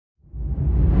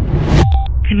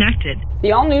connected.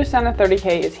 The all-new Sena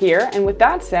 30K is here, and with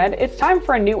that said, it's time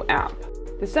for a new app.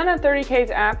 The Sena 30K's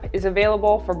app is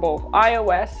available for both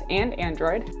iOS and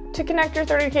Android. To connect your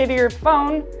 30K to your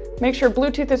phone, make sure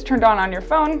Bluetooth is turned on your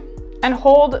phone, and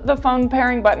hold the phone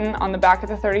pairing button on the back of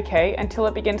the 30K until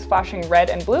it begins flashing red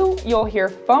and blue. You'll hear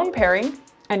phone pairing,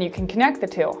 and you can connect the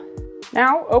two.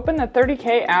 Now, open the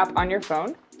 30K app on your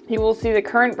phone. You will see the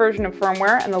current version of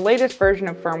firmware and the latest version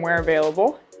of firmware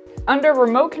available. Under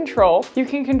remote control, you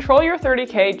can control your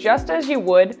 30K just as you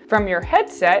would from your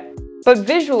headset, but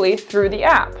visually through the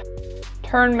app.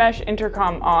 Turn mesh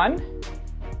intercom on,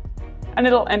 and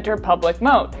it'll enter public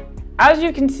mode. As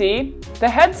you can see, the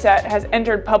headset has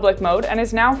entered public mode and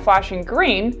is now flashing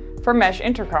green for mesh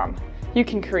intercom. You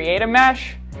can create a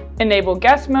mesh, enable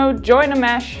guest mode, join a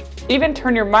mesh, even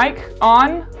turn your mic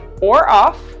on or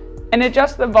off, and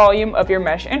adjust the volume of your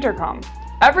mesh intercom.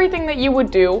 Everything that you would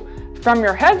do from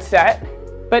your headset,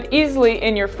 but easily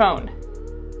in your phone.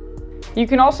 You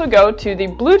can also go to the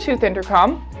Bluetooth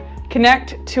intercom,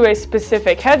 connect to a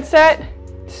specific headset,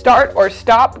 start or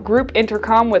stop group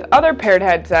intercom with other paired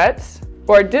headsets,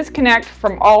 or disconnect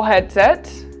from all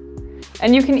headsets,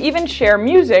 and you can even share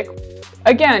music.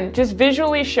 Again, just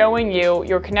visually showing you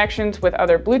your connections with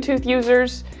other Bluetooth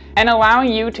users and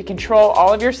allowing you to control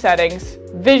all of your settings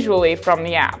visually from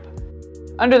the app.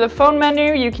 Under the phone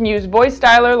menu, you can use voice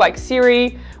dialer like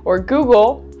Siri or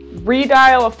Google,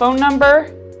 redial a phone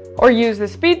number, or use the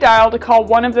speed dial to call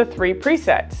one of the 3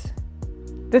 presets.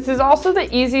 This is also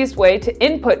the easiest way to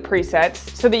input presets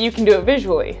so that you can do it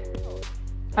visually.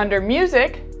 Under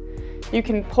music, you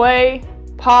can play,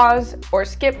 pause, or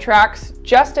skip tracks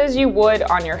just as you would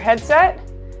on your headset,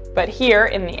 but here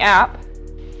in the app.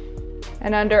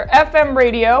 And under FM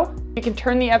radio, you can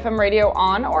turn the FM radio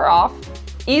on or off,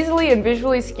 easily and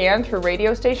visually scan through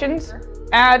radio stations,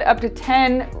 add up to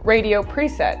 10 radio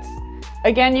presets.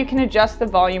 Again, you can adjust the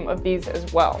volume of these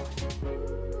as well.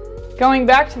 Going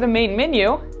back to the main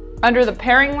menu, under the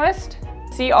pairing list,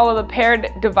 see all of the paired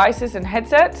devices and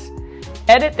headsets,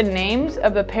 edit the names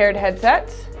of the paired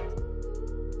headsets,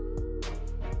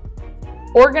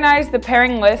 organize the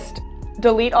pairing list,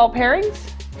 delete all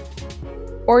pairings,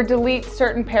 or delete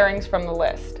certain pairings from the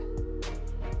list.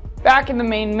 Back in the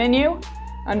main menu,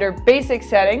 under basic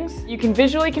settings, you can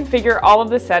visually configure all of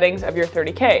the settings of your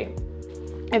 30K.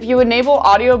 If you enable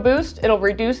audio boost, it'll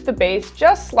reduce the bass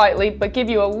just slightly, but give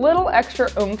you a little extra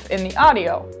oomph in the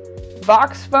audio.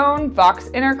 Vox phone, Vox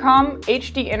intercom,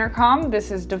 HD intercom, this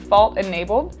is default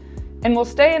enabled, and will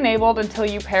stay enabled until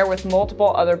you pair with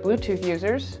multiple other Bluetooth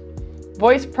users.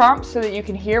 Voice prompts so that you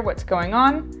can hear what's going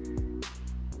on.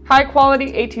 High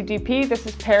quality A2DP, this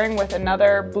is pairing with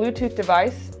another Bluetooth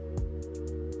device.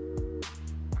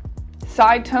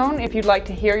 Side tone, if you'd like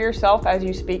to hear yourself as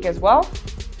you speak as well.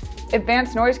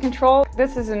 Advanced noise control,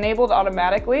 this is enabled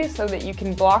automatically so that you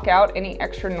can block out any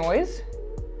extra noise.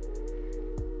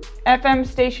 FM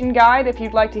station guide, if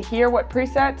you'd like to hear what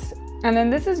presets. And then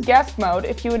this is guest mode.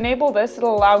 If you enable this,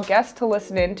 it'll allow guests to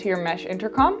listen in to your mesh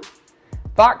intercom.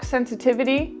 Vox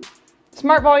sensitivity.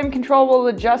 Smart volume control will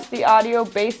adjust the audio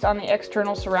based on the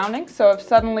external surroundings. So if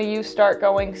suddenly you start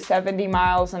going 70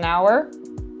 miles an hour,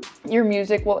 your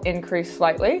music will increase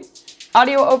slightly.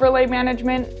 Audio overlay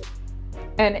management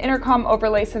and intercom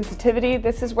overlay sensitivity.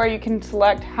 This is where you can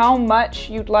select how much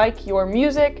you'd like your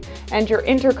music and your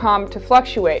intercom to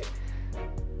fluctuate.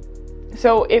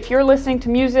 So if you're listening to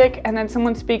music and then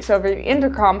someone speaks over your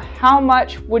intercom, how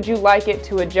much would you like it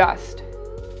to adjust?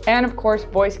 And of course,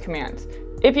 voice commands.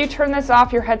 If you turn this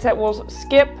off, your headset will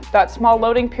skip that small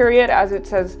loading period as it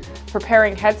says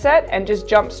preparing headset and just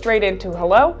jump straight into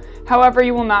hello. However,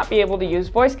 you will not be able to use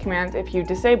voice commands if you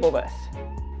disable this.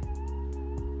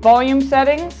 Volume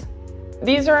settings.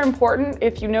 These are important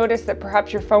if you notice that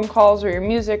perhaps your phone calls or your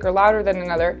music are louder than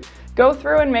another. Go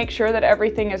through and make sure that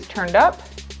everything is turned up.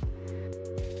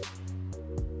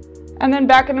 And then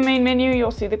back in the main menu, you'll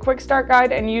see the quick start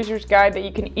guide and user's guide that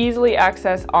you can easily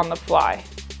access on the fly.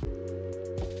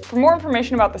 For more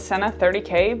information about the Sena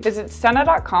 30K, visit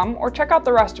Sena.com or check out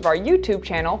the rest of our YouTube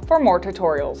channel for more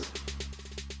tutorials.